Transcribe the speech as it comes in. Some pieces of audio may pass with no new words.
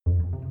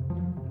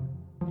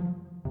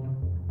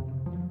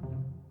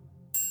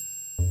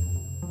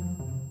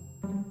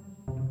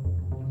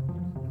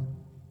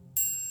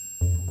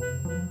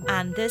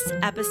On this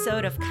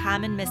episode of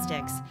Common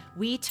Mystics,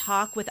 we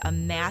talk with a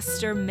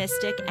master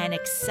mystic and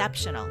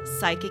exceptional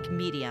psychic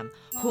medium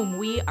whom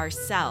we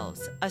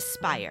ourselves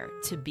aspire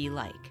to be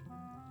like.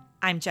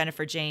 I'm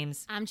Jennifer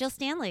James. I'm Jill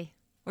Stanley.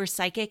 We're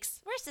psychics.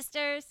 We're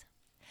sisters.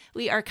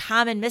 We are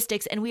Common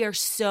Mystics, and we are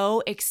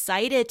so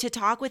excited to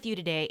talk with you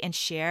today and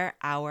share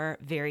our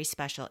very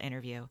special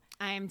interview.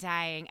 I'm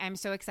dying. I'm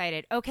so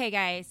excited. Okay,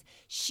 guys.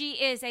 She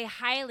is a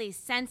highly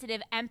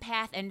sensitive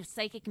empath and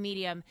psychic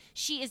medium.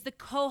 She is the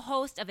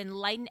co-host of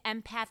Enlightened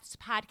Empaths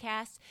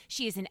podcast.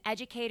 She is an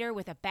educator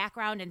with a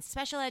background in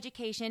special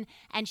education,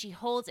 and she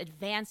holds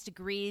advanced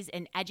degrees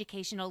in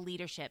educational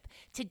leadership.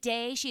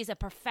 Today, she is a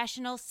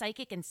professional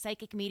psychic and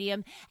psychic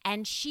medium,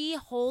 and she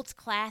holds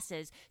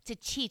classes to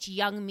teach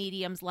young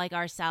mediums like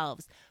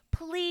ourselves.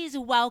 Please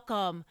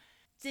welcome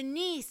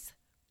Denise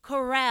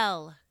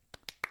Correll.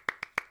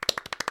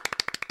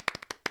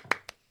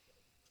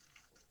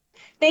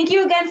 Thank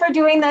you again for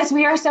doing this.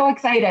 We are so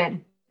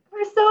excited.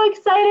 We're so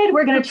excited.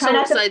 We're going to try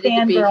not to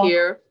fangirl.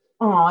 Here.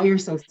 Oh, you're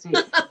so sweet.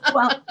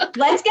 Well,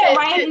 let's get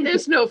right into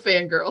There's no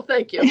fangirl.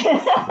 Thank you.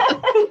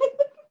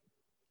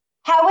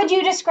 How would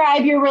you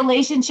describe your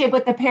relationship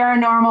with the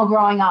paranormal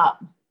growing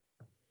up?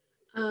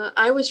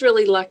 I was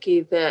really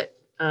lucky that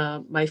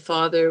my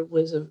father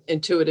was an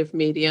intuitive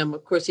medium.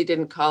 Of course, he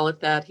didn't call it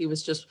that. He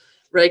was just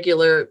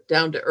regular,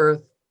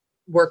 down-to-earth,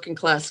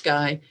 working-class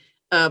guy.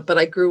 But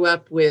I grew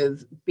up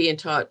with being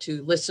taught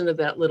to listen to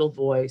that little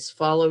voice,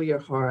 follow your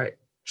heart,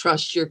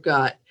 trust your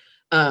gut.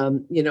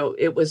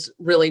 It was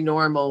really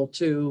normal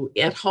to,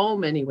 at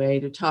home anyway,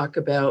 to talk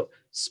about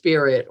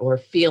spirit or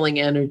feeling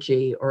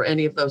energy or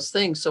any of those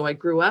things. So I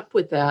grew up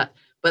with that.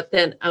 But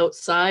then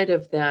outside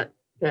of that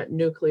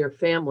nuclear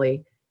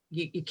family,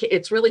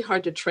 it's really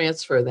hard to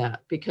transfer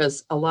that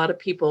because a lot of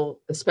people,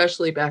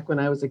 especially back when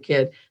I was a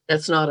kid,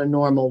 that's not a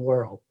normal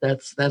world.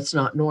 That's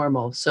not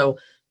normal. So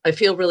I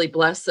feel really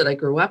blessed that I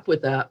grew up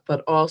with that,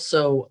 but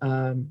also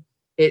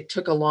it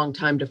took a long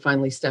time to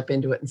finally step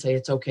into it and say,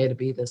 it's okay to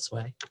be this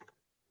way.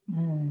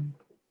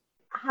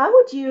 How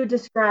would you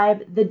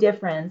describe the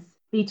difference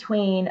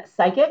between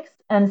psychics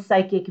and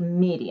psychic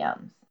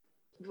mediums?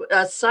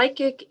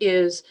 Psychic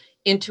is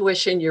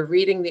intuition. You're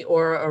reading the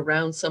aura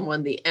around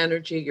someone, the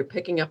energy, you're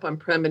picking up on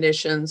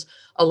premonitions,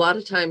 a lot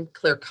of time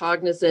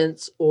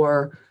claircognizance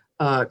or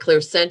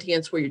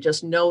clairsentience, where you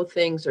just know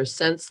things or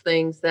sense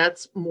things.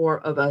 That's more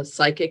of a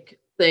psychic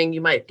thing.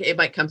 It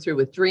might come through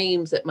with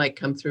dreams. It might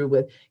come through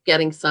with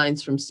getting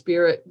signs from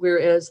spirit.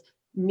 Whereas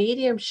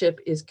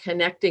mediumship is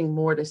connecting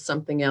more to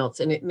something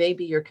else. And it may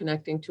be you're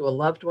connecting to a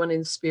loved one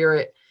in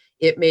spirit.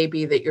 It may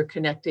be that you're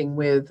connecting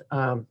with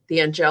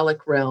the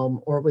angelic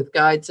realm or with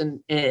guides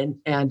and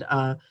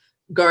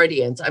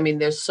guardians. I mean,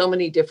 there's so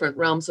many different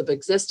realms of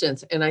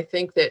existence. And I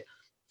think that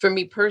for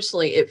me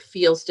personally, it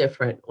feels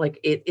different. Like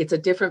it's a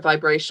different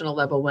vibrational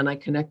level when I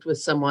connect with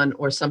someone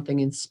or something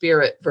in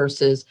spirit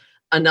versus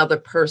another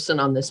person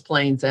on this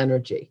plane's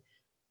energy.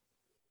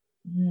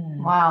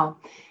 Wow.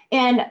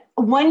 And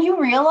when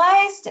you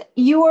realized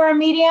you were a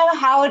medium,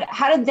 how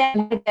did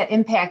that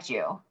impact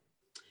you?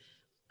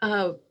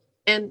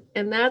 And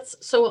that's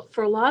so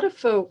for a lot of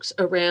folks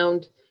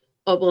around,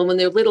 when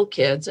they're little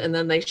kids and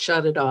then they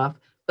shut it off.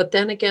 But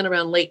then again,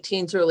 around late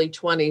teens, early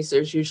 20s,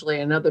 there's usually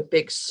another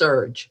big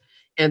surge.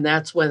 And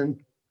that's when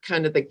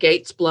kind of the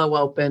gates blow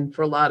open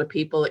for a lot of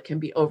people. It can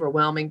be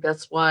overwhelming.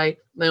 That's why,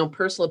 my own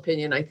personal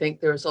opinion, I think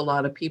there's a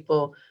lot of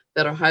people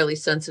that are highly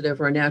sensitive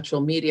or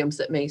natural mediums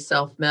that may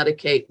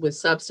self-medicate with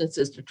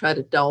substances to try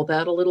to dull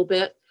that a little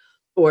bit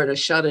or to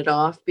shut it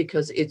off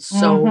because it's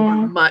so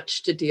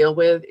much to deal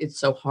with. It's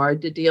so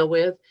hard to deal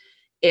with.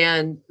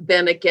 And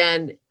then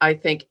again, I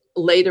think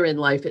later in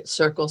life, it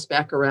circles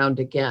back around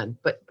again.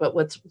 But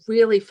what's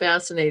really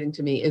fascinating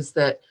to me is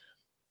that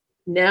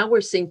now we're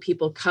seeing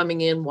people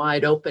coming in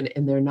wide open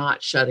and they're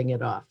not shutting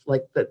it off.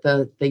 Like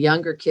the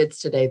younger kids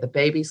today, the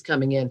babies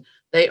coming in,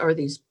 they are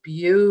these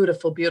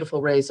beautiful, beautiful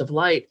rays of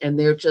light. And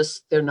they're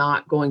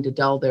not going to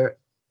dull they're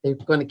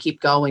going to keep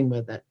going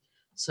with it.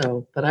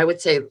 So, but I would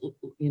say,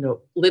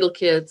 little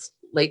kids,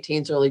 late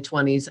teens, early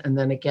 20s. And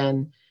then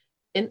again,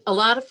 and a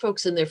lot of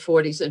folks in their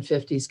 40s and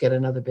 50s get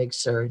another big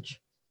surge.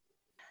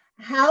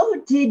 How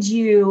did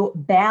you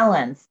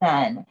balance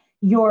then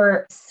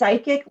your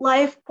psychic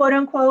life, quote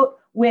unquote,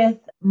 with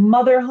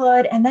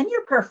motherhood and then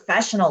your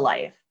professional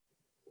life?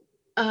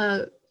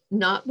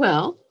 Not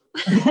well.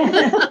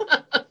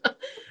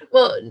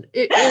 Well,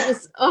 it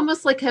was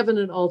almost like having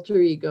an alter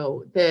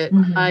ego that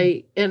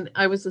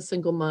I was a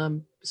single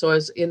mom. So I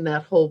was in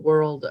that whole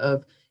world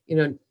of,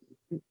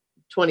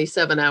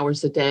 27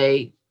 hours a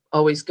day,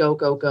 always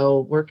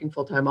go, working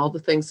full time, all the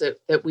things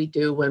that we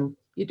do when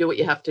you do what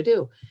you have to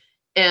do.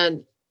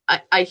 And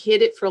I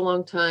hid it for a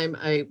long time.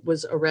 I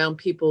was around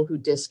people who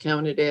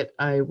discounted it.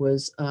 I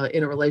was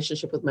in a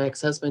relationship with my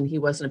ex-husband. He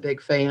wasn't a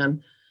big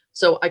fan.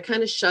 So I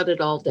kind of shut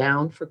it all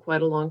down for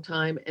quite a long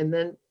time. And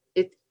then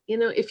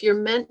if you're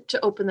meant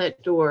to open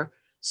that door,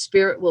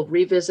 spirit will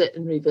revisit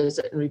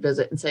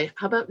and say,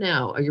 how about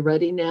now? Are you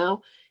ready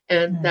now?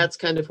 And that's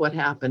kind of what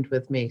happened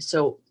with me.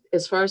 So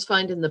as far as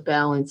finding the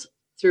balance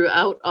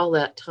throughout all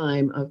that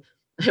time of,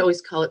 I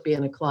always call it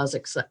being a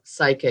closet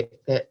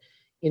psychic, that,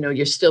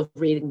 you're still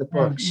reading the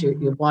books,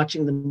 you're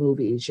watching the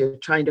movies, you're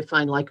trying to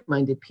find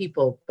like-minded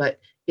people, but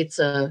it's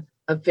a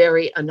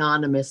very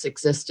anonymous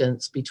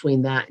existence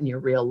between that and your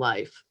real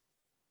life.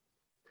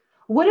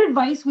 What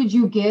advice would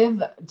you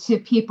give to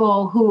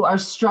people who are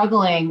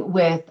struggling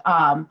with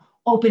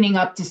opening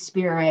up to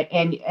spirit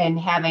and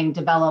having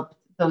developed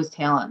those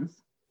talents?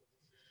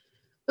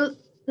 Well,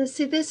 let's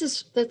see,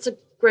 that's a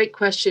great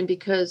question,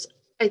 because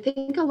I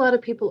think a lot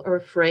of people are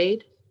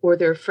afraid, or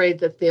they're afraid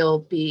that they'll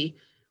be,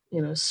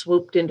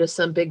 swooped into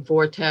some big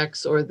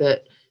vortex, or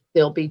that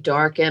there'll be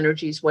dark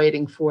energies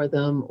waiting for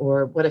them,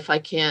 or what if I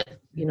can't,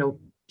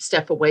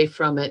 step away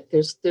from it?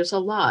 There's a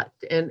lot.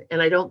 And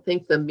I don't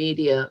think the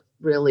media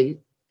really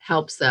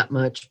helps that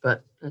much,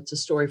 but that's a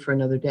story for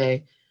another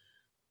day.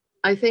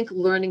 I think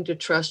learning to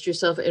trust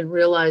yourself and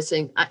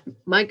realizing,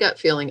 my gut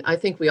feeling, I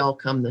think we all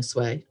come this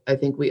way. I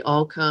think we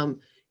all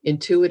come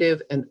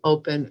intuitive and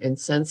open and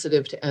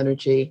sensitive to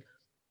energy.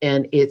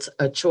 And it's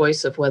a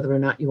choice of whether or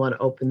not you want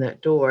to open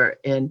that door.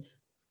 And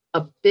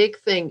a big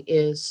thing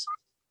is,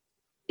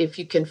 if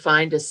you can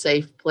find a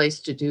safe place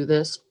to do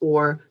this,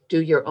 or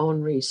do your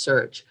own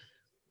research.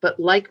 But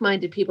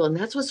like-minded people, and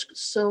that's what's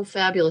so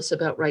fabulous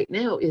about right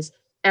now, is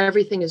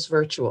everything is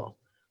virtual.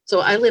 So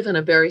I live in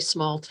a very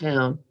small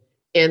town,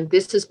 and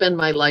this has been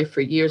my life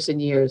for years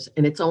and years.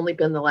 And it's only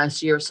been the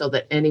last year or so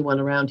that anyone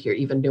around here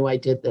even knew I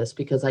did this,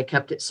 because I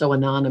kept it so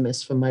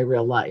anonymous from my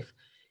real life.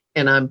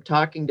 And I'm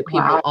talking to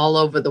people all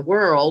over the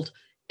world,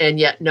 and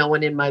yet no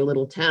one in my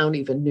little town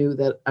even knew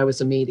that I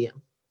was a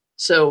medium.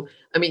 So,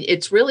 I mean,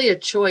 it's really a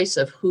choice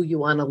of who you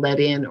want to let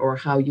in, or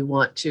how you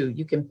want to.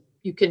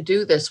 You can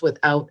do this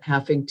without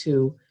having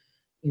to,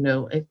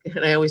 and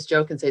I always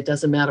joke and say, it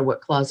doesn't matter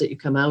what closet you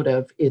come out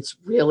of. It's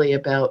really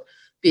about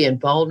being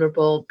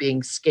vulnerable,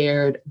 being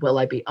scared. Will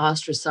I be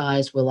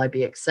ostracized? Will I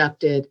be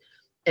accepted?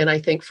 And I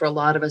think for a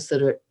lot of us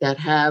that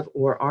have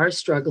or are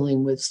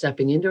struggling with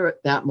stepping into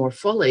that more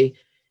fully,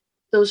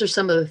 those are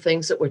some of the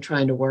things that we're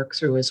trying to work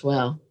through as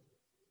well.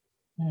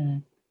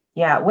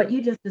 Yeah, what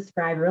you just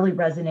described really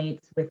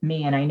resonates with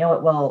me, and I know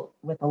it will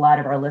with a lot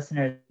of our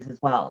listeners as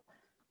well.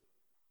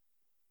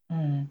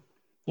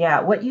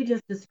 Yeah, what you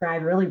just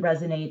described really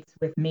resonates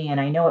with me, and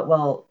I know it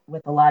will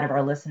with a lot of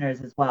our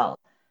listeners as well.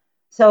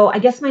 So I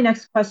guess my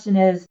next question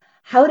is,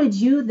 how did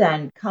you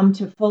then come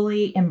to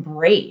fully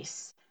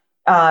embrace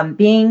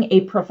being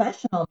a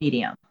professional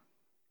medium?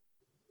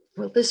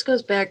 Well, this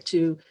goes back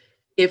to,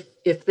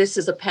 if this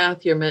is a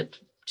path you're meant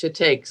to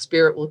take,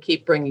 spirit will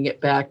keep bringing it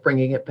back.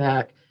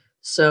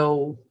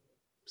 So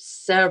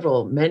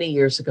many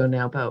years ago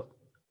now,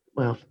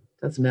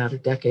 doesn't matter,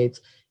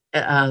 decades,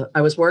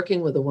 I was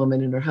working with a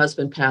woman, and her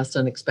husband passed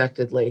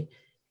unexpectedly.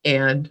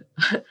 And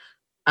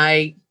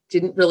I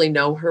didn't really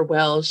know her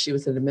well. She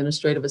was an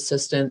administrative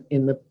assistant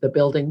in the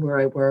building where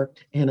I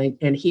worked,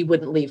 and he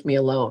wouldn't leave me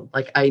alone.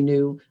 Like, I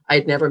knew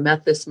I'd never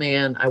met this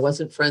man. I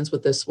wasn't friends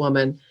with this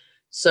woman.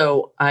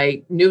 So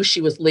I knew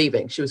she was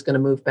leaving. She was going to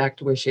move back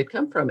to where she had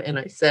come from. And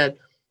I said,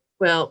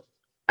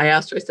 I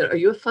asked her, I said, are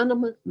you a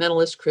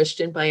fundamentalist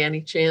Christian by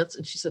any chance?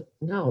 And she said,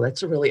 no,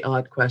 that's a really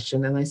odd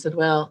question. And I said,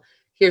 well,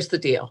 here's the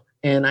deal.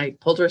 And I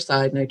pulled her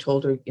aside and I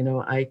told her,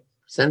 I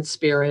sense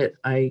spirit.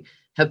 I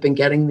have been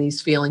getting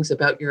these feelings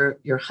about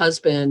your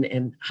husband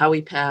and how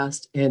he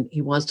passed, and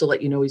he wants to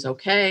let you know he's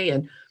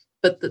okay.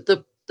 But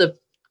the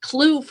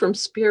clue from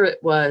spirit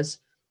was,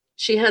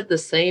 she had the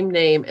same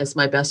name as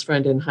my best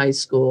friend in high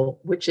school,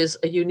 which is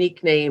a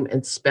unique name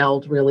and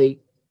spelled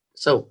really.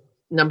 So,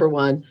 number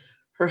one,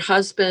 her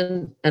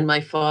husband and my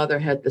father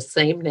had the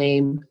same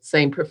name,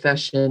 same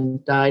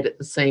profession, died at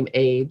the same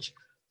age.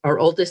 Our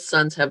oldest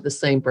sons have the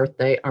same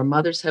birthday. Our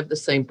mothers have the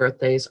same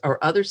birthdays. Our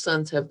other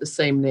sons have the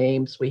same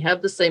names. We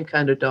have the same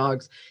kind of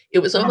dogs. It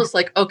was almost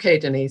like, okay,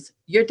 Denise,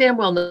 you're damn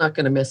well not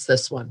going to miss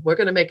this one. We're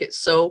going to make it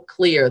so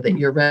clear that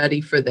you're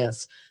ready for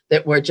this,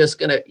 that we're just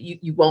going to,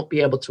 you won't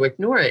be able to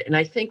ignore it. And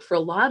I think for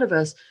a lot of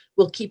us,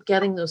 we'll keep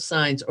getting those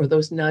signs or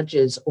those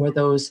nudges or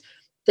those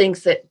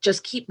things that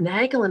just keep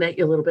nagging at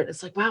you a little bit.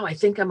 It's like, wow, I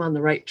think I'm on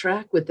the right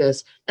track with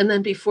this. And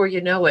then before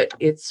you know it,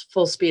 it's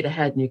full speed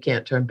ahead and you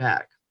can't turn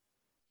back.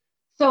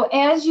 So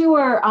as you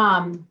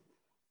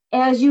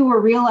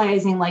were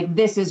realizing like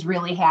this is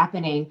really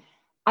happening,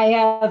 I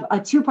have a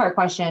two-part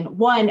question.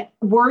 One,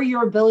 were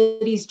your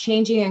abilities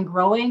changing and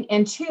growing?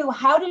 And two,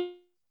 how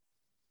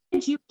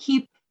did you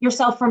keep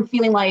yourself from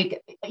feeling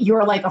like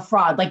you're like a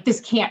fraud, like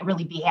this can't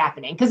really be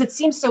happening? Because it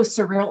seems so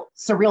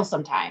surreal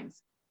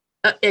sometimes.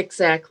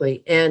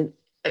 Exactly. And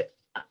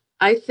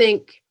I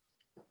think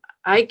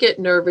I get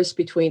nervous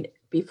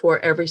before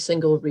every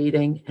single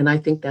reading. And I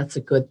think that's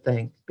a good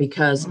thing,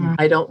 because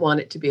I don't want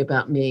it to be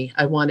about me.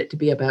 I want it to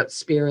be about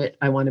spirit.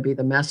 I want to be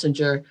the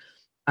messenger.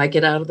 I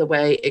get out of the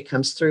way. It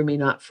comes through me,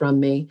 not from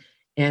me.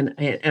 And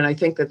I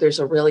think that there's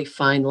a really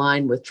fine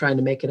line with trying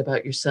to make it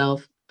about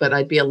yourself. But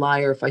I'd be a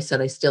liar if I said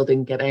I still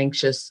didn't get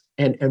anxious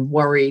and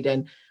worried.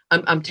 And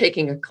I'm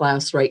taking a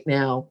class right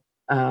now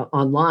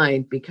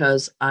online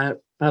because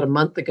about a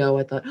month ago,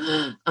 I thought,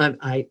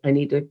 I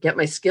need to get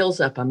my skills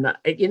up. I'm not,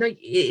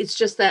 it's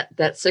just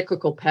that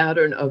cyclical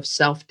pattern of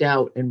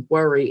self-doubt and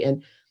worry.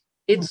 And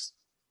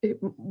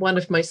one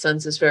of my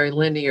sons is very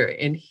linear.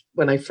 And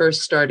when I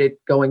first started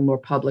going more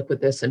public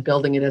with this and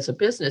building it as a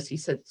business, he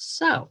said,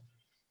 so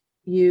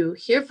you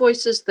hear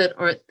voices that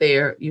aren't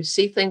there, you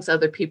see things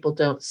other people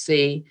don't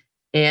see,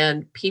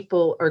 and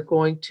people are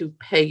going to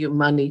pay you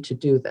money to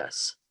do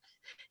this.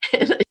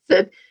 And I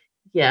said,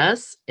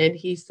 yes. And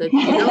he said,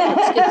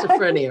 that's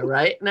schizophrenia,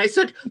 right? And I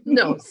said,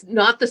 no, it's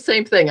not the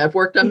same thing. I've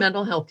worked on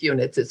mental health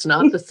units. It's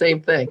not the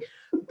same thing.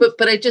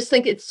 But I just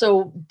think it's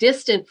so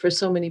distant for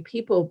so many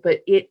people.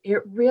 But it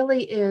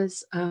really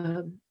is.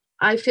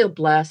 I feel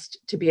blessed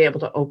to be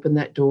able to open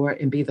that door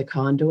and be the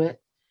conduit.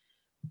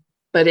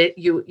 But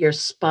you're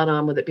spot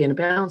on with it being a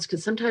balance,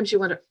 because sometimes you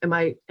wonder, am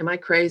I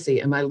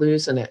crazy? Am I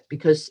losing it?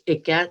 Because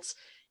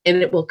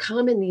it will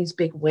come in these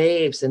big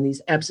waves and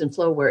these ebbs and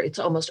flow where it's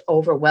almost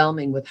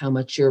overwhelming with how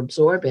much you're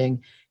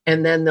absorbing.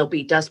 And then there'll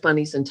be dust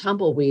bunnies and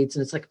tumbleweeds.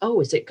 And it's like,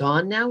 oh, is it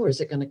gone now? Or is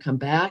it going to come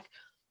back?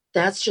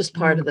 That's just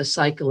part of the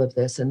cycle of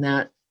this. And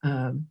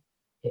and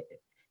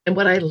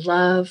what I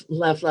love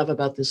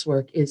about this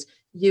work is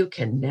you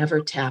can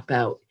never tap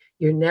out.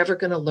 You're never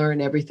going to learn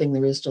everything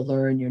there is to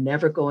learn. You're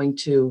never going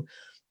to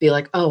be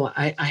like, oh,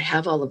 I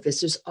have all of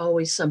this. There's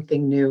always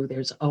something new.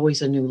 There's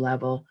always a new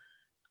level.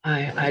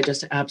 I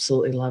just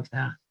absolutely love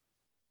that.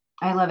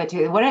 I love it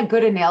too. What a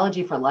good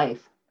analogy for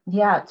life.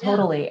 Yeah,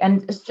 totally. Yeah.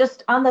 And it's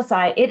just on the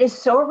side, it is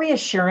so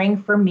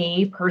reassuring for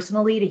me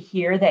personally to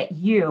hear that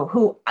you,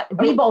 who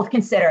we both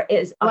consider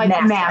is a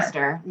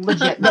master,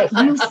 legit, that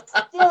you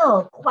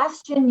still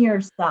question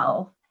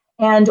yourself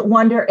and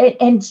wonder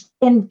and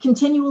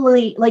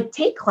continually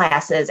take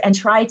classes and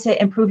try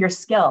to improve your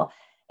skill.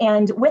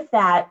 And with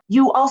that,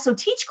 you also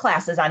teach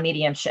classes on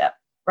mediumship,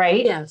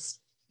 right? Yes.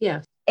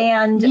 Yes.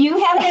 And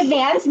you have an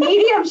advanced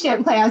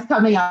mediumship class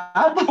coming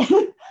up.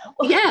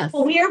 Yes.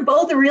 Well, we are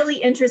both really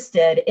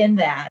interested in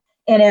that.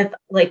 And if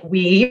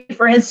we,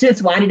 for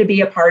instance, wanted to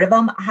be a part of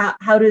them,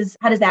 how does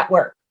that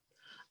work?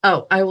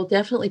 Oh, I will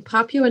definitely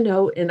pop you a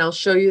note and I'll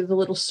show you the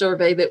little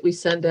survey that we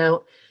send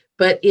out.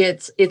 But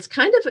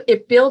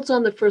it builds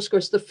on the first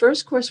course. The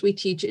first course we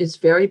teach is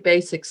very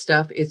basic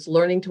stuff. It's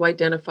learning to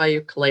identify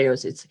your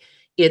clairs. It's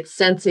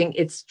sensing,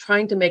 it's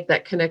trying to make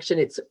that connection.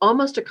 It's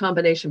almost a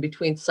combination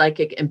between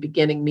psychic and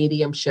beginning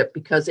mediumship,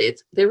 because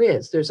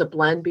there's a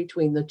blend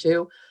between the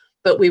two,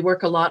 but we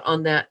work a lot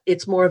on that.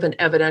 It's more of an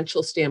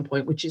evidential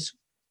standpoint, which is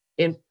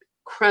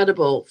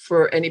incredible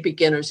for any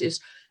beginners. Is,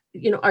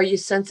 are you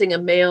sensing a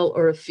male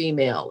or a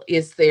female?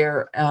 Is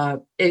there, are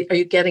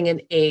you getting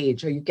an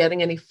age? Are you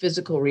getting any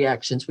physical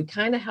reactions? We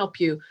kind of help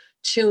you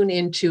tune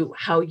into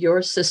how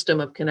your system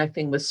of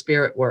connecting with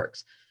spirit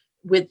works.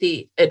 With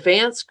the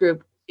advanced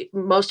group,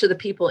 most of the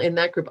people in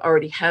that group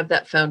already have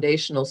that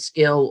foundational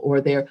skill, or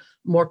they're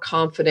more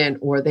confident,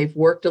 or they've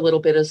worked a little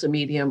bit as a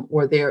medium,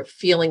 or they're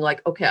feeling like,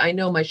 okay, I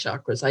know my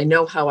chakras. I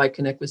know how I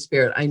connect with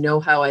spirit. I know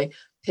how I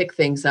pick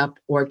things up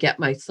or get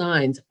my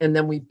signs. And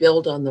then we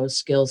build on those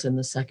skills in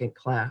the second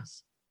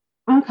class.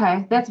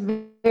 Okay. That's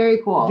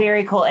very cool.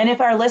 Very cool. And if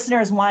our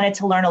listeners wanted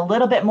to learn a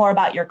little bit more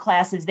about your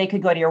classes, they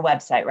could go to your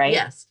website, right?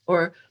 Yes.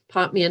 Or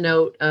pop me a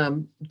note,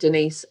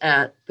 Denise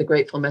at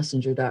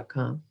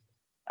thegratefulmessenger.com.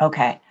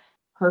 Okay.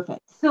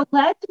 Perfect. So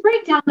let's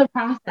break down the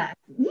process.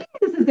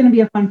 This is going to be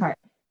a fun part.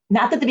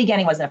 Not that the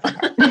beginning wasn't a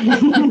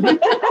fun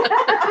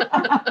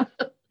part.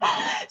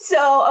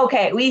 So,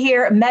 okay, we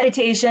hear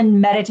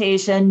meditation.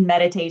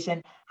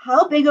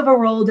 How big of a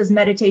role does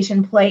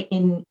meditation play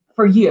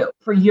for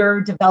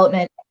your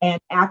development and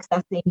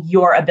accessing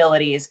your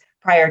abilities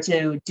prior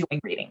to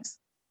doing readings?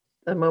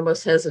 I'm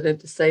almost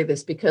hesitant to say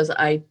this because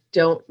I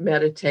don't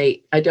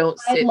meditate. I don't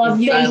sit in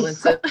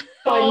silence.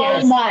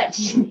 So much.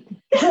 You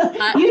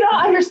don't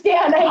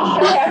understand.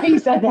 I'm so happy you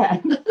said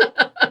that.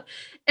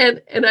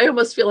 And I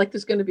almost feel like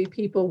there's going to be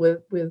people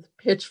with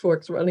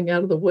pitchforks running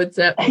out of the woods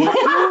at me.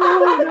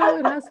 No,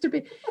 it has to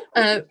be.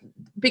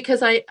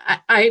 Because I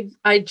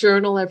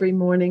journal every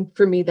morning.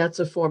 For me, that's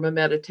a form of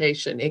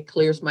meditation. It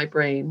clears my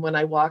brain. When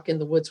I walk in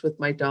the woods with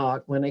my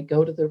dog, when I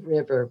go to the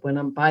river, when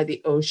I'm by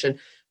the ocean.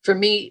 For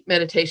me,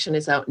 meditation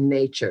is out in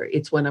nature.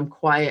 It's when I'm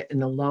quiet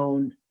and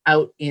alone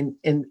out and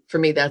for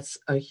me, that's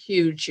a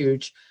huge,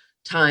 huge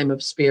time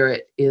of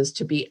spirit, is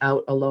to be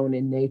out alone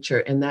in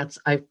nature. And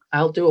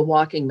I'll do a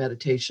walking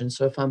meditation.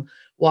 So if I'm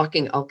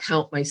walking, I'll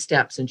count my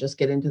steps and just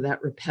get into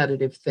that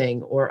repetitive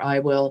thing, or I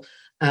will,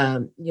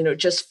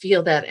 just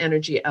feel that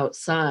energy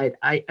outside.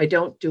 I've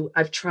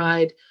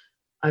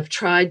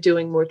tried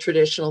doing more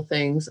traditional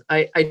things.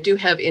 I do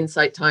have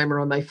Insight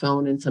Timer on my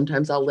phone, and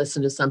sometimes I'll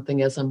listen to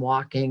something as I'm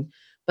walking.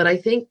 But I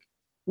think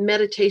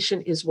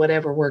meditation is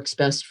whatever works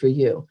best for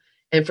you.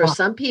 And for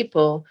some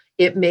people,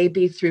 it may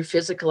be through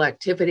physical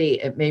activity.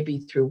 It may be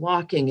through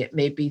walking. It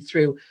may be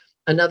through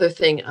another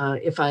thing.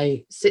 If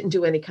I sit and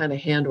do any kind of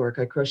handwork,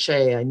 I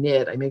crochet, I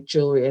knit, I make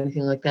jewelry,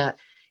 anything like that,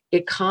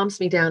 it calms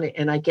me down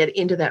and I get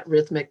into that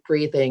rhythmic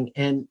breathing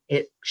and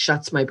it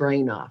shuts my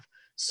brain off.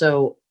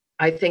 So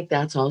I think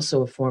that's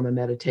also a form of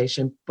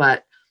meditation.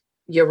 But,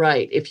 you're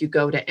right. If you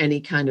go to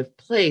any kind of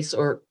place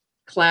or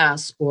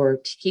class or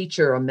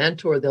teacher or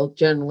mentor, they'll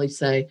generally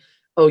say,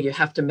 oh, you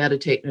have to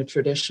meditate in a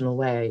traditional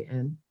way.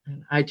 And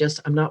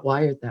I'm not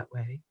wired that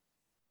way.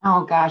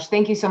 Oh gosh,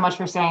 thank you so much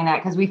for saying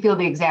that, because we feel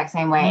the exact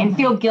same way and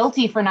feel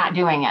guilty for not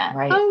doing it.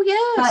 Right. Oh,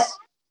 yes.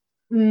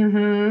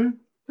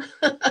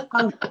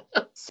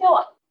 So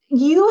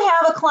you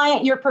have a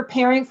client, you're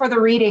preparing for the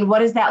reading. What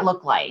does that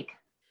look like?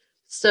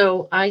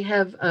 So I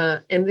have,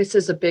 and this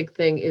is a big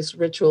thing, is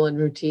ritual and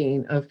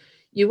routine of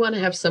you want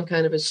to have some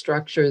kind of a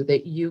structure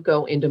that you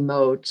go into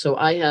mode. So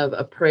I have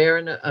a prayer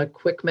and a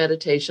quick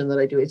meditation that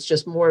I do. It's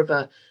just more of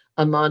a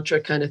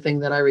mantra kind of thing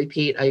that I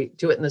repeat. I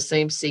do it in the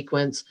same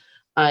sequence.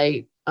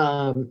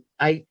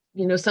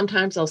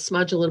 Sometimes I'll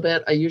smudge a little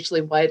bit. I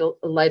usually light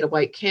a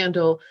white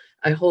candle.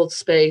 I hold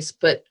space,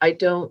 but I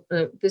don't,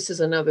 this is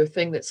another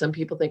thing that some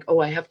people think, oh,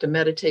 I have to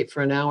meditate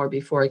for an hour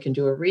before I can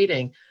do a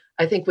reading.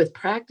 I think with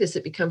practice,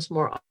 it becomes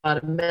more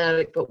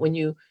automatic, but when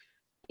you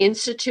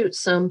institute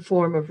some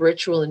form of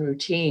ritual and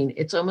routine,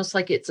 it's almost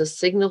like it's a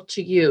signal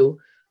to you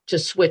to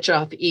switch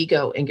off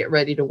ego and get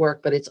ready to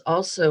work, but it's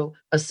also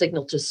a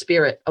signal to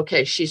spirit.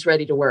 Okay, she's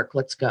ready to work.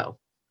 Let's go.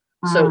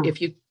 So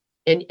if you,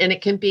 and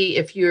it can be,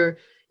 if you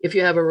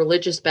have a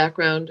religious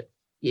background,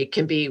 it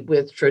can be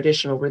with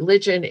traditional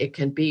religion. It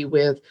can be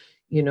with,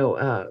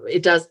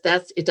 it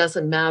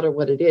doesn't matter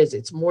what it is.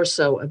 It's more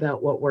so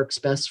about what works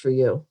best for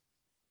you.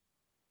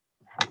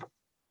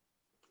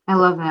 I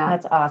love that.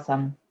 That's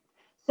awesome.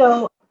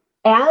 So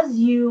as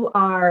you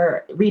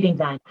are reading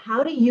then,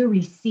 how do you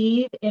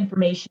receive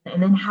information,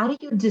 and then how do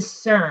you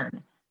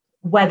discern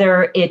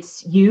whether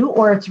it's you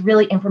or it's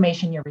really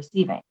information you're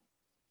receiving?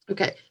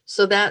 Okay,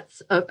 so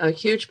that's a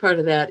huge part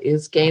of that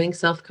is gaining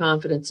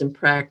self-confidence and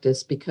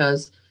practice,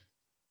 because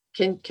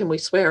can we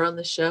swear on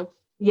this show?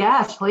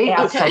 Yes, please.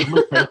 Okay.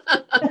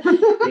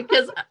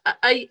 Because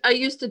I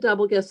used to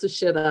double guess the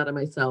shit out of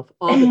myself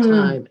all the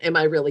time. Am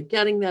I really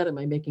getting that? Am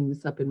I making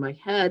this up in my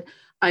head?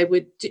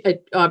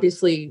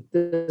 Obviously,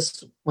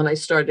 when I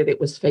started, it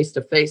was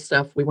face-to-face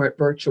stuff. We weren't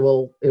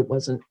virtual. It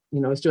wasn't,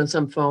 I was doing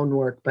some phone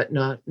work, but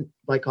not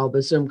like all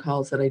the Zoom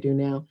calls that I do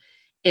now.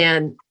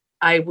 And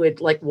I would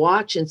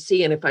watch and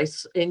see. And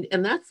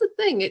and that's the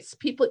thing, it's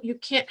people, you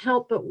can't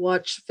help but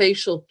watch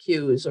facial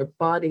cues or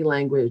body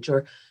language,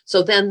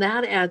 so then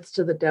that adds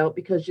to the doubt,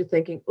 because you're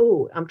thinking,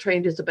 oh, I'm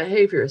trained as a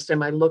behaviorist.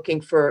 Am I looking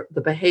for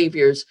the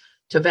behaviors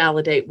to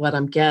validate what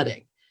I'm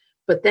getting?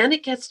 But then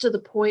it gets to the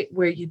point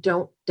where you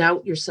don't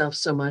doubt yourself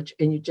so much,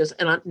 and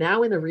I'm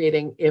now in a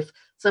reading, if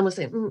someone's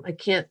saying,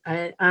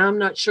 I'm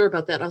not sure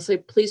about that, I'll say,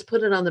 please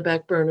put it on the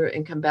back burner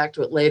and come back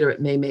to it later.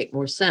 It may make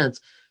more sense.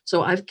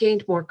 So I've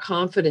gained more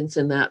confidence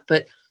in that.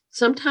 But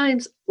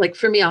sometimes, like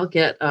for me, I'll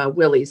get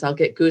willies, I'll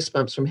get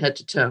goosebumps from head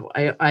to toe.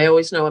 I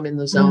always know I'm in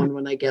the zone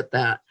when I get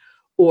that.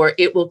 Or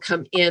it will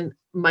come in,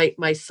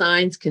 my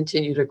signs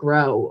continue to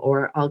grow,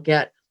 or I'm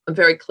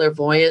very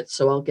clairvoyant,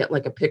 so I'll get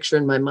like a picture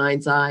in my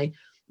mind's eye,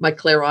 my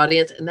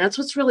clairaudience. And that's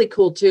what's really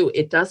cool too.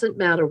 It doesn't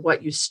matter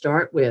what you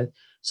start with.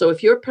 So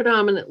if you're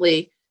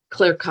predominantly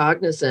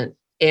claircognizant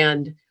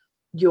and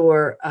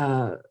you're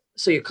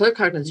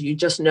claircognizant, you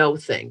just know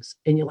things,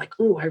 and you're like,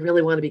 oh, I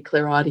really want to be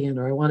clairaudient,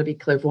 or I want to be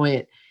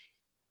clairvoyant.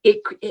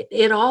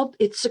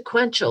 It's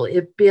sequential,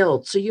 it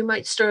builds. So you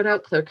might start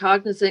out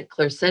claircognizant,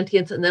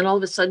 clairsentience, and then all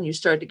of a sudden you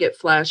start to get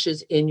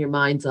flashes in your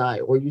mind's eye,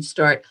 or you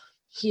start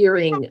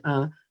hearing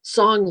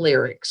song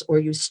lyrics, or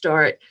you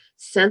start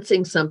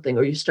sensing something,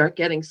 or you start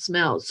getting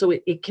smells. So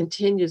it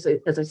continues,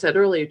 as I said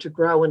earlier, to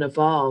grow and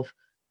evolve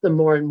the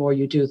more and more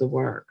you do the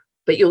work.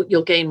 But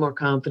you'll gain more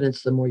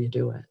confidence the more you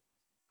do it.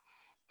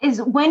 Is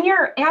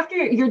after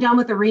you're done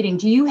with the reading,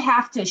 do you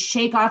have to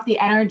shake off the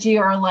energy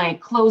or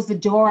close the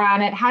door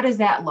on it? How does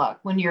that look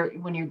when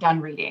you're done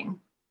reading?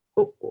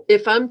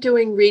 If I'm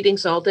doing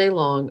readings all day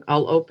long,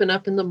 I'll open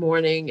up in the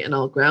morning and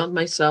I'll ground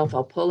myself.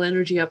 I'll pull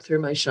energy up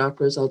through my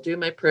chakras. I'll do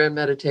my prayer and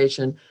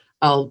meditation.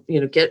 I'll,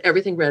 get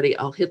everything ready.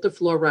 I'll hit the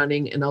floor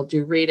running, and I'll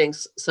do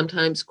readings,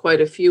 sometimes quite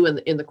a few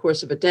in the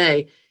course of a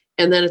day.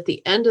 And then at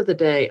the end of the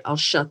day, I'll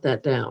shut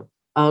that down.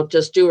 I'll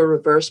just do a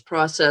reverse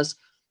process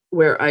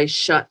where I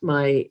shut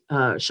my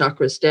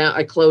chakras down.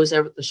 I close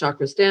the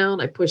chakras down.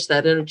 I push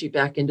that energy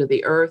back into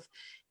the earth.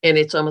 And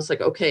it's almost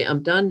like, okay,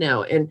 I'm done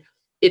now. And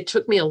it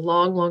took me a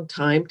long, long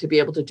time to be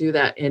able to do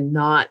that and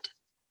not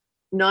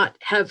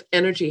have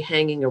energy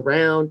hanging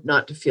around,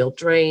 not to feel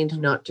drained,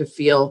 not to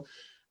feel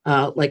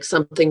like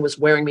something was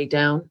wearing me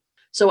down.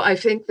 So I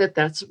think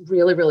that's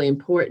really, really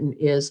important,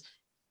 is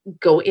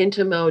go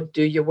into mode,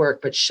 do your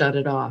work, but shut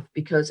it off.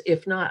 Because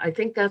if not, I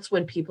think that's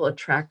when people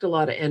attract a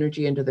lot of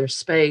energy into their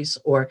space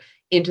or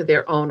into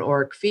their own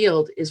auric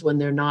field, is when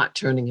they're not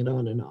turning it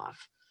on and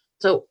off.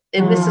 So,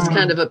 and this is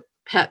kind of a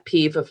pet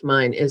peeve of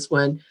mine, is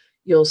when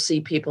you'll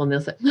see people and they'll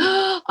say,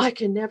 oh, I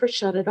can never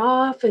shut it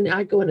off. And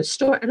I go in a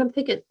store and I'm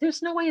thinking,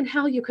 there's no way in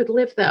hell you could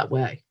live that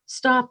way.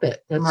 Stop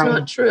it. That's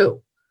not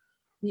true.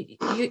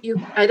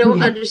 I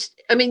don't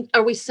understand. I mean,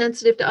 are we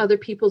sensitive to other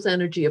people's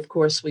energy? Of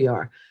course we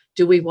are.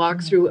 Do we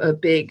walk through a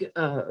big,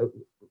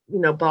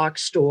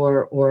 box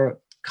store or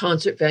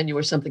concert venue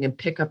or something and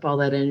pick up all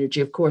that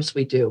energy. Of course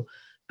we do.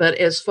 But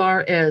as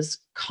far as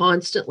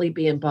constantly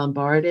being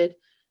bombarded,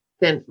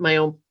 then my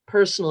own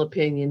personal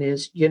opinion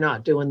is you're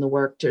not doing the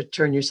work to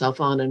turn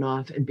yourself on and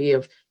off and be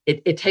of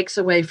it takes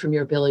away from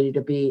your ability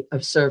to be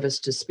of service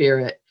to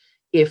spirit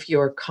if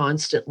you're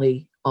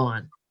constantly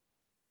on.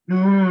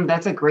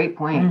 That's a great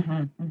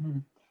point.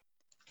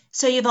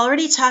 So you've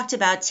already talked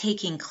about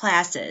taking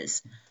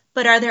classes,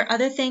 but are there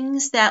other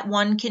things that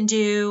one can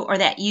do or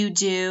that you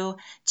do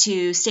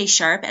to stay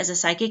sharp as a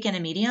psychic and a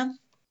medium?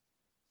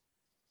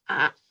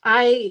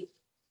 I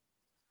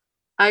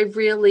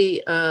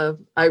really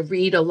I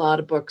read a lot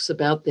of books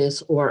about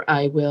this, or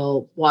I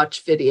will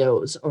watch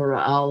videos, or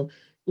I'll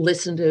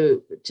listen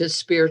to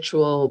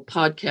spiritual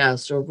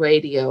podcasts or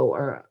radio,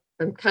 or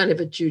I'm kind of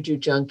a juju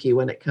junkie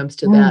when it comes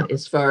to that,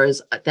 as far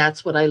as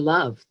that's what I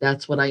love.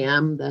 That's what I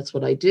am. That's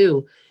what I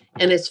do.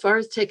 And as far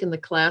as taking the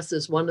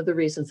classes, one of the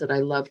reasons that I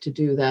love to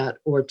do that,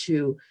 or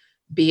to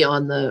be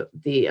on the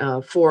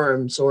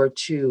forums, or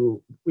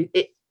to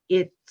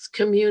it's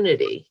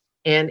community.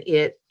 And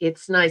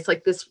it's nice,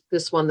 like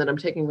this one that I'm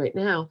taking right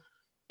now.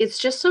 It's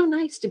just so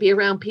nice to be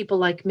around people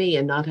like me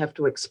and not have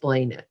to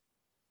explain it.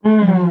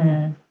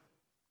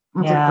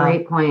 That's a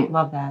great point.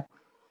 Love that.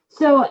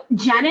 So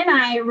Jen and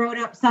I wrote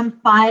up some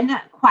fun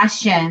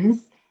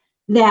questions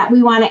that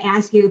we want to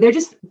ask you. They're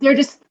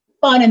just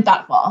fun and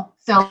thoughtful.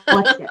 So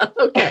let's do it.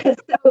 Okay.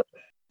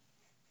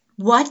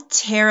 What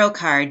tarot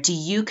card do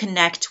you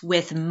connect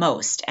with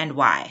most and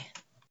why?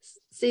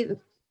 See,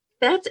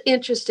 that's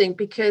interesting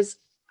because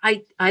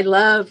I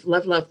love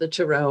the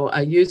tarot.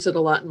 I use it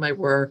a lot in my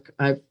work.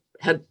 I've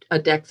had a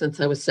deck since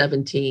I was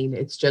 17.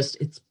 It's just,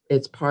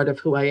 it's part of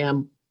who I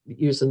am,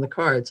 using the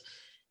cards.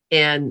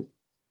 And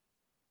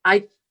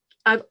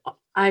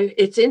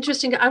it's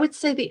interesting. I would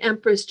say the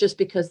Empress, just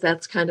because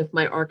that's kind of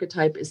my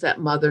archetype, is that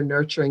mother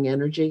nurturing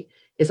energy.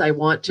 Is I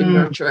want to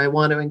nurture, I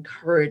want to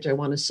encourage, I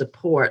want to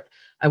support,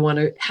 I want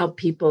to help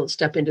people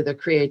step into their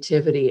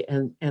creativity.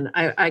 And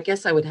I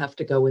guess I would have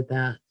to go with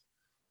that.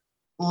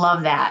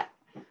 Love that.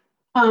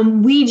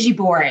 Ouija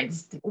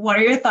boards. What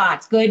are your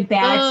thoughts? Good,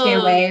 bad, stay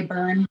away,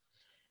 burn?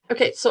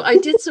 Okay, so I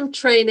did some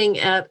training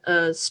at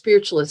a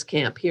spiritualist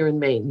camp here in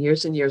Maine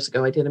years and years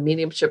ago. I did a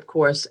mediumship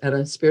course at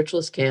a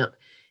spiritualist camp.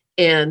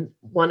 And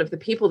one of the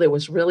people there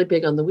was really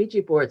big on the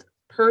Ouija boards.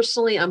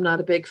 Personally, I'm not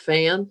a big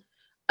fan.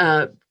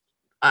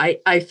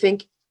 I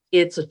think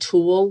it's a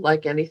tool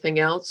like anything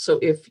else.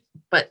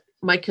 But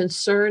my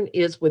concern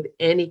is with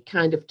any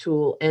kind of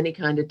tool, any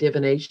kind of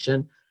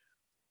divination,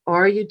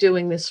 are you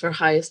doing this for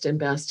highest and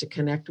best to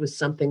connect with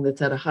something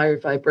that's at a higher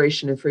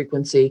vibration and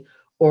frequency,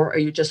 or are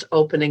you just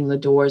opening the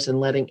doors and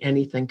letting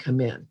anything come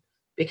in?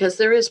 Because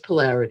there is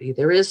polarity,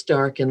 there is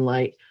dark and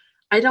light.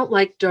 I don't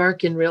like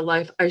dark in real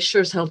life. I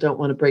sure as hell don't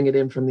want to bring it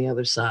in from the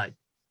other side.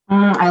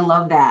 I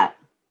love that.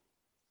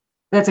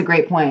 That's a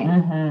great point.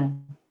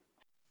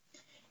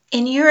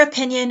 In your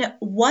opinion,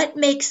 what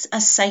makes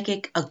a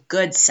psychic a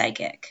good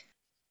psychic?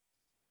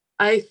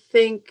 I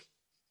think,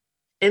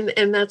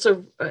 and that's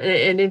an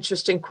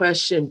interesting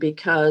question,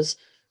 because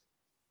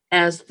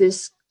as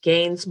this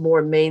gains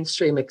more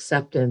mainstream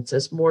acceptance,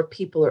 as more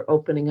people are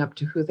opening up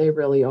to who they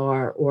really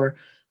are, or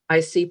I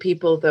see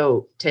people,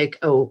 though, take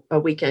a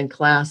weekend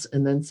class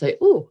and then say,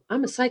 "Oh,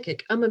 I'm a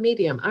psychic, I'm a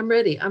medium, I'm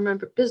ready, I'm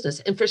in business."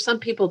 And for some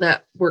people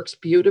that works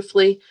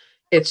beautifully.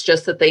 It's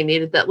just that they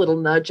needed that little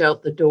nudge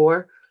out the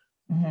door.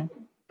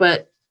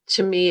 But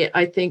to me,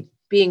 I think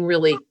being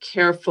really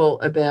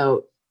careful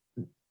about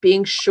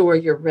being sure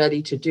you're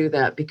ready to do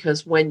that,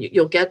 because when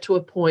you'll get to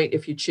a point,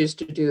 if you choose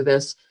to do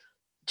this,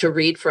 to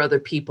read for other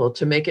people,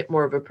 to make it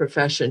more of a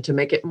profession, to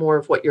make it more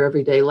of what your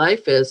everyday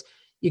life is,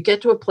 you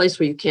get to a place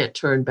where you can't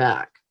turn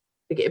back.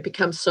 It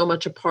becomes so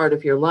much a part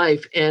of your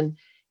life, and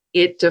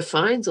it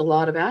defines a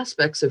lot of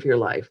aspects of your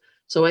life.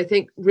 So I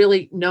think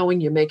really knowing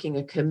you're making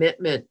a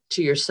commitment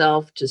to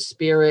yourself, to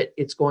spirit,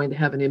 it's going to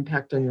have an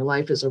impact on your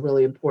life, is a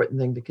really important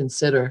thing to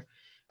consider.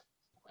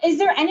 Is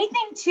there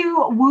anything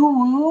to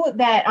woo-woo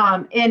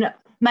that in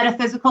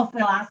metaphysical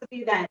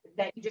philosophy that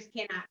you just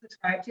cannot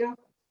subscribe to?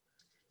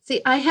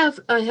 See, I have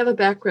a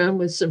background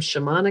with some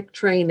shamanic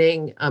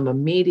training. I'm a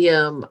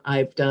medium.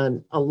 I've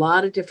done a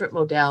lot of different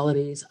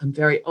modalities. I'm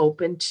very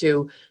open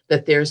to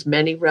that. There's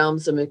many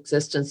realms of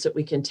existence that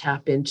we can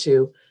tap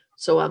into.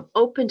 So I'm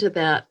open to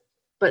that.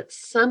 But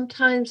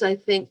sometimes I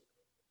think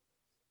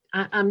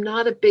I'm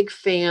not a big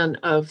fan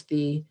of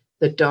the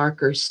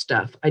darker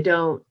stuff.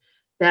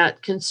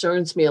 That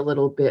concerns me a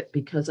little bit,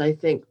 because I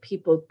think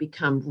people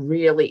become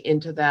really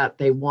into that.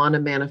 They want to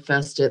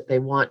manifest it. They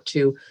want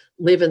to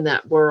live in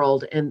that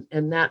world. And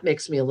that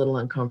makes me a little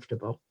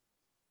uncomfortable,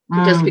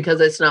 just because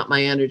it's not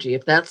my energy.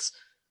 If that's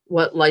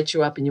what lights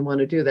you up and you want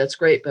to do, that's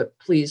great. But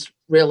please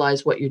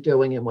realize what you're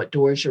doing and what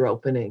doors you're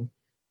opening,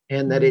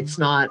 and that it's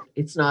not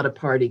a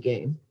party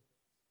game.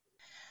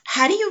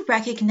 How do you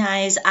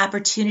recognize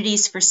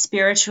opportunities for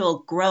spiritual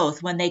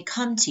growth when they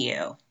come to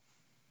you?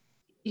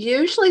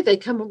 Usually they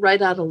come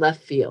right out of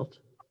left field.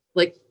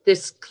 Like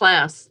this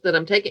class that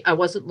I'm taking, I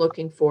wasn't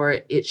looking for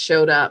it. It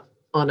showed up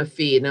on a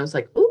feed and I was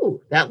like,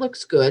 "Ooh, that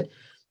looks good."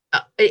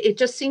 it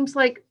just seems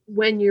like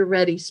when you're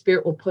ready,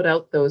 Spirit will put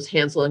out those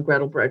Hansel and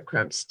Gretel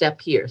breadcrumbs.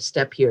 Step here,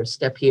 step here,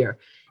 step here.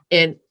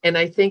 And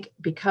I think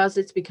because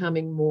it's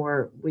becoming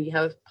more, we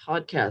have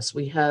podcasts,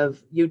 we have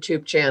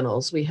YouTube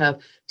channels, we have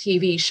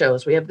TV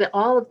shows, we have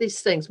all of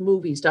these things,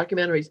 movies,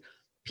 documentaries.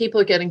 People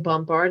are getting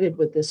bombarded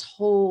with this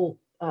whole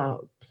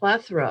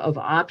plethora of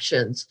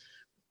options.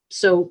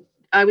 So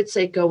I would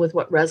say go with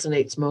what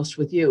resonates most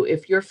with you.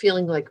 If you're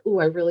feeling like, oh,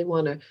 I really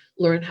want to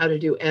learn how to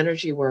do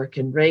energy work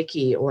and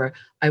Reiki, or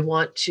I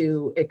want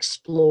to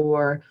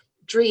explore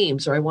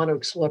dreams, or I want to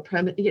explore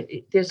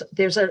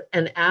there's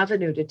an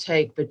avenue to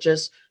take, but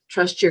just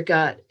trust your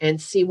gut and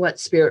see what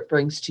Spirit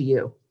brings to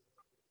you.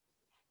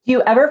 Do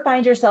you ever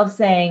find yourself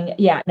saying,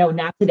 yeah, no,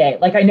 not today.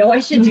 Like, I know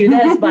I should do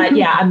this, but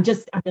yeah, I'm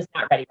just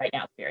not ready right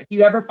now, Spirit. Do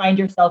you ever find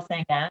yourself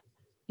saying that?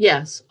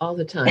 Yes, all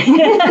the time.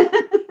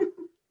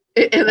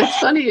 And it's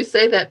funny you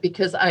say that,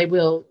 because I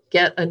will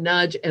get a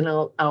nudge and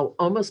I'll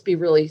almost be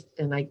really,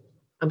 and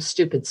I'm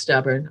stupid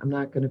stubborn. I'm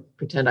not going to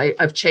pretend.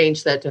 I've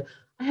changed that to,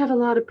 I have a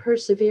lot of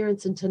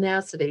perseverance and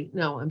tenacity.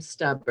 No, I'm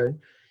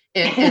stubborn.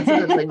 And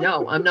sometimes I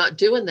know I'm not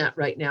doing that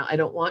right now. I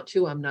don't want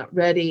to, I'm not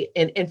ready.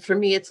 And for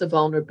me, it's a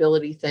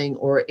vulnerability thing,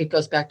 or it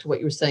goes back to what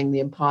you were saying, the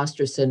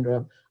imposter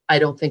syndrome. I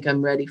don't think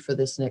I'm ready for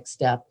this next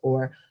step,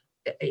 or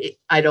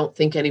I don't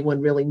think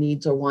anyone really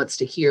needs or wants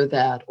to hear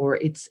that. Or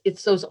it's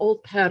those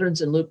old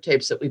patterns and loop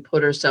tapes that we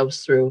put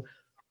ourselves through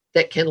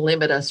that can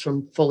limit us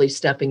from fully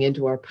stepping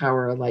into our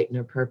power, our light, and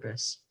our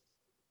purpose.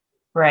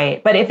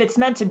 Right. But if it's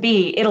meant to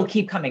be, it'll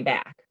keep coming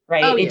back.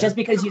 Right. Oh, yeah. Just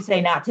because you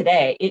say not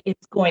today,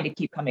 it's going to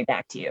keep coming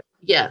back to you.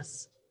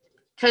 Yes.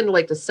 Kind of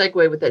like the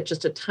segue with that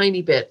just a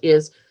tiny bit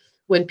is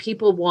when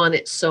people want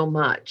it so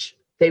much,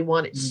 they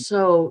want it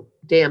so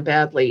damn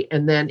badly.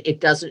 And then it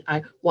doesn't,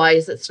 why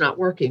is it's not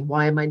working?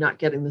 Why am I not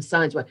getting the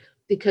signs? Why?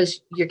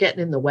 Because you're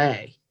getting in the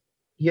way.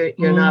 You're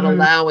not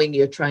allowing,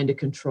 you're trying to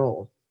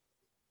control.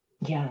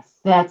 Yes.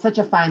 That's such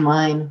a fine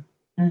line.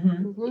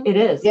 It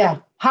is. Yeah.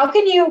 How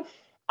can you,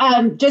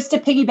 just to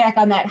piggyback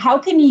on that, how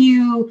can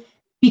you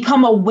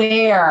become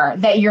aware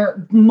that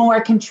you're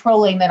more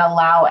controlling than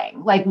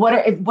allowing? Like,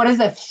 what is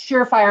a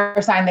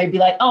surefire sign they'd be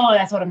like, oh,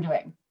 that's what I'm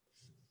doing?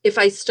 If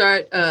I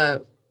start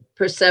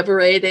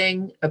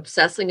perseverating,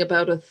 obsessing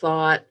about a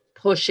thought,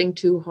 pushing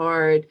too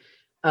hard,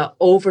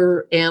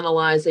 over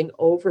analyzing,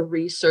 over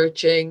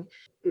researching,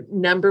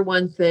 number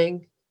one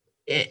thing,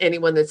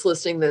 anyone that's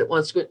listening that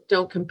wants to,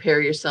 don't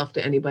compare yourself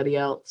to anybody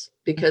else.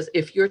 Because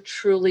if you're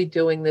truly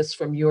doing this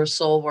from your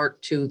soul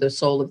work to the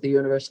soul of the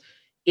universe,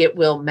 it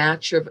will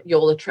match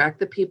you'll attract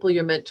the people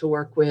you're meant to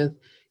work with.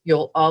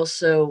 You'll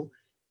also,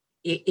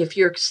 if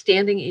you're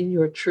standing in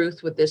your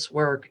truth with this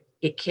work,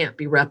 it can't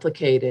be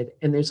replicated.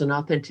 And there's an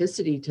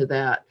authenticity to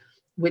that,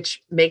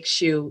 which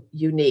makes you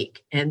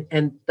unique. And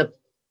the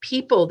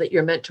people that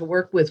you're meant to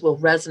work with will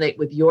resonate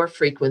with your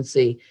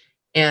frequency,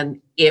 and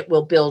it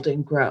will build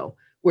and grow.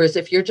 Whereas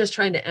if you're just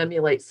trying to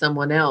emulate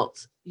someone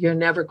else, you're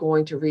never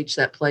going to reach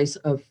that place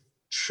of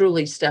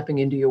truly stepping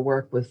into your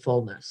work with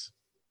fullness.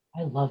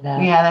 I love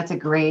that. Yeah, that's a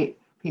great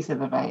piece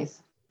of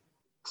advice,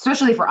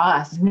 especially for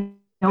us,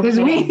 because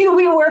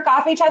we work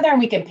off each other and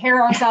we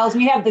compare ourselves.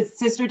 We have the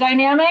sister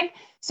dynamic.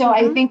 So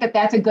I think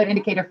that's a good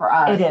indicator for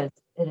us. It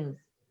is.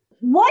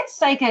 What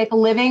psychic,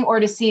 living or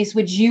deceased,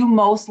 would you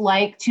most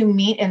like to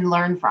meet and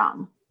learn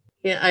from?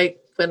 Yeah,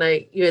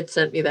 you had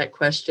sent me that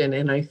question,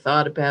 and I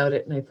thought about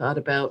it, and I thought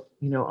about,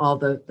 all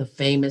the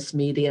famous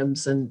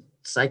mediums and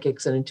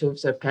psychics and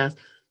intuitives that have passed.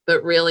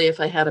 But really, if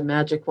I had a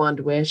magic wand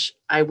wish,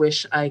 I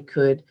wish I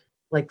could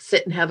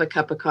sit and have a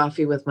cup of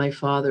coffee with my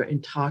father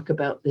and talk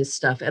about this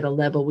stuff at a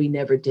level we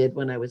never did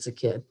when I was a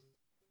kid.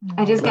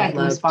 I just got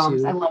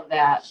goosebumps. I love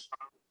that.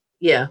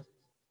 Yeah.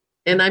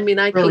 And I mean,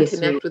 I really can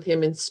connect with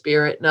him in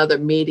spirit, and other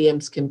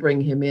mediums can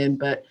bring him in,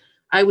 but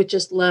I would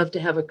just love to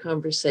have a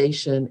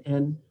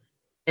conversation.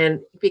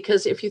 And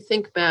because if you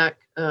think back,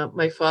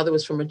 my father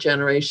was from a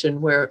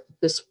generation where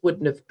this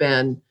wouldn't have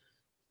been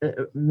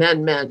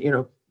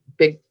men,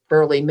 big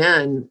burly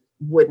men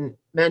wouldn't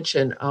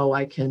mention, oh,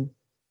 I can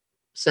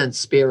sense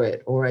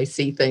spirit, or I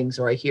see things,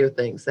 or I hear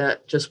things.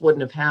 That just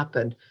wouldn't have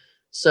happened.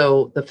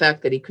 So the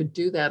fact that he could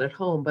do that at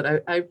home,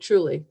 but I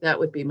truly, that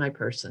would be my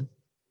person.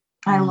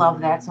 I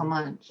love that so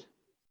much.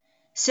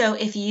 So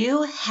if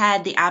you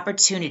had the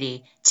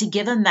opportunity to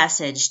give a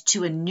message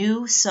to a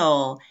new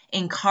soul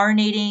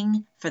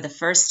incarnating for the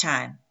first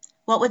time,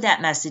 what would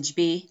that message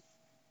be?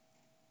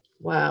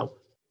 Wow.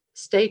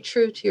 Stay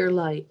true to your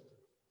light.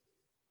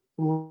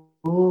 Ooh.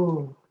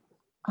 Oh,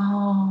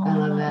 I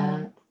love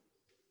that.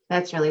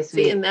 That's really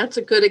sweet. See, and that's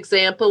a good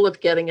example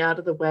of getting out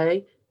of the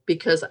way,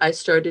 because I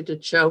started to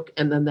choke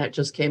and then that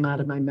just came out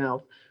of my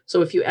mouth.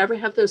 So if you ever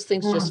have those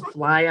things just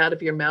fly out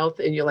of your mouth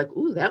and you're like,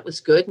 ooh, that was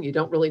good, and you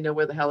don't really know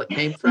where the hell it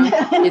came from,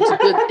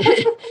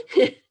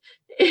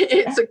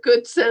 it's a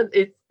good sense.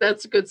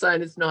 That's a good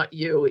sign. It's not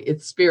you.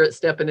 It's spirit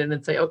stepping in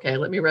and say, okay,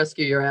 let me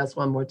rescue your ass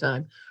one more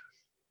time.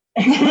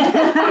 Did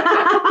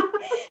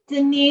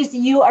Denise,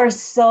 you are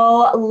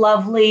so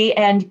lovely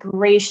and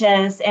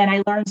gracious, and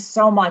I learned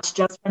so much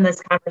just from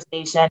this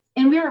conversation.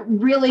 And we're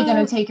really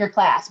going to take your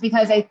class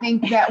because I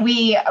think that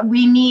we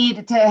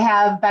need to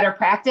have better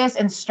practice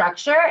and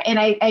structure. And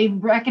I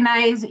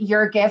recognize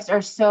your gifts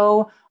are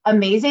so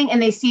amazing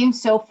and they seem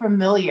so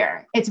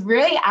familiar. It's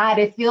really odd.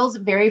 It feels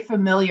very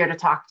familiar to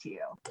talk to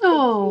you.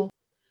 Oh,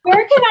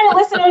 Where can our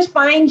listeners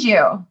find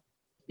you?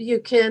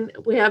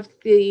 we have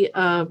the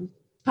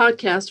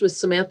podcast with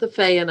Samantha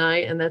Fay and I,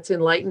 and that's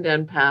Enlightened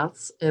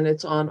Empaths, and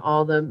it's on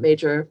all the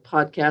major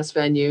podcast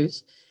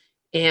venues.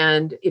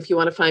 And if you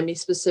want to find me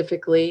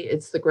specifically,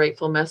 it's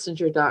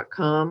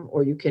thegratefulmessenger.com,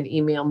 or you can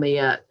email me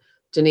at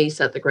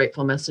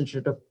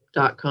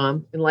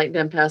denise@thegratefulmessenger.com.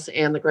 Enlightened Empaths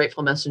and The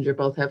Grateful Messenger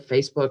both have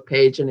Facebook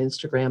page and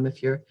Instagram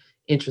if you're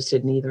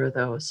interested in either of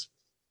those.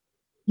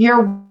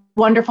 You're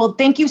wonderful.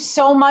 Thank you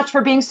so much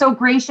for being so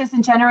gracious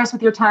and generous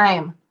with your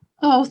time.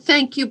 Oh,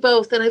 thank you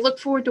both. And I look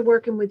forward to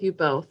working with you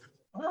both.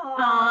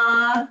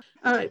 Aww.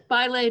 All right.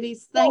 Bye,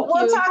 ladies. Thank you.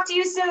 We'll talk to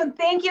you soon.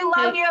 Thank you.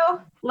 Love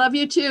you. Love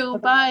you too.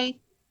 Bye.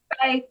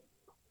 Bye.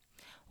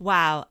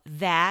 Wow,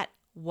 that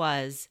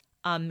was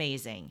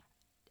amazing.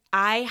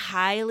 I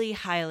highly,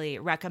 highly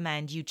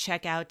recommend you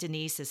check out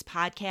Denise's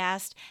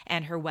podcast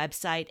and her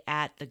website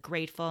at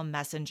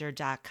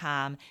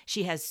thegratefulmessenger.com.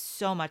 She has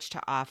so much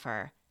to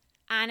offer.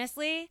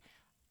 Honestly,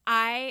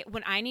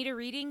 when I need a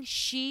reading,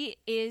 she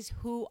is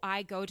who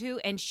I go to,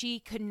 and she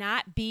could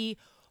not be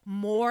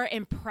more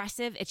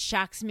impressive. It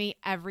shocks me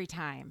every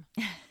time.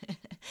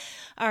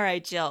 All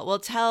right, Jill. Well,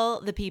 tell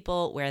the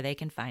people where they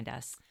can find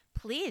us.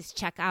 Please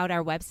check out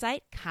our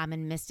website,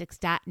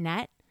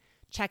 commonmystics.net.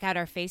 Check out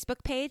our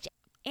Facebook page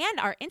and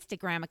our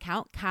Instagram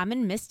account,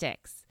 Common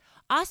Mystics.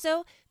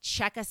 Also,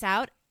 check us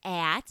out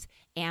at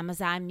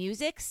Amazon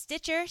Music,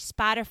 Stitcher,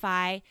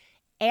 Spotify,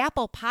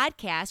 Apple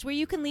Podcasts, where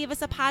you can leave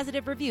us a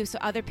positive review so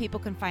other people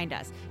can find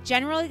us.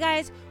 Generally,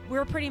 guys,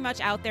 we're pretty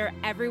much out there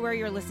everywhere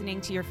you're listening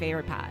to your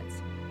favorite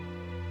pods.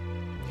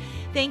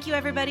 Thank you,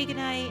 everybody. Good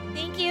night.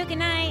 Thank you. Good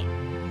night.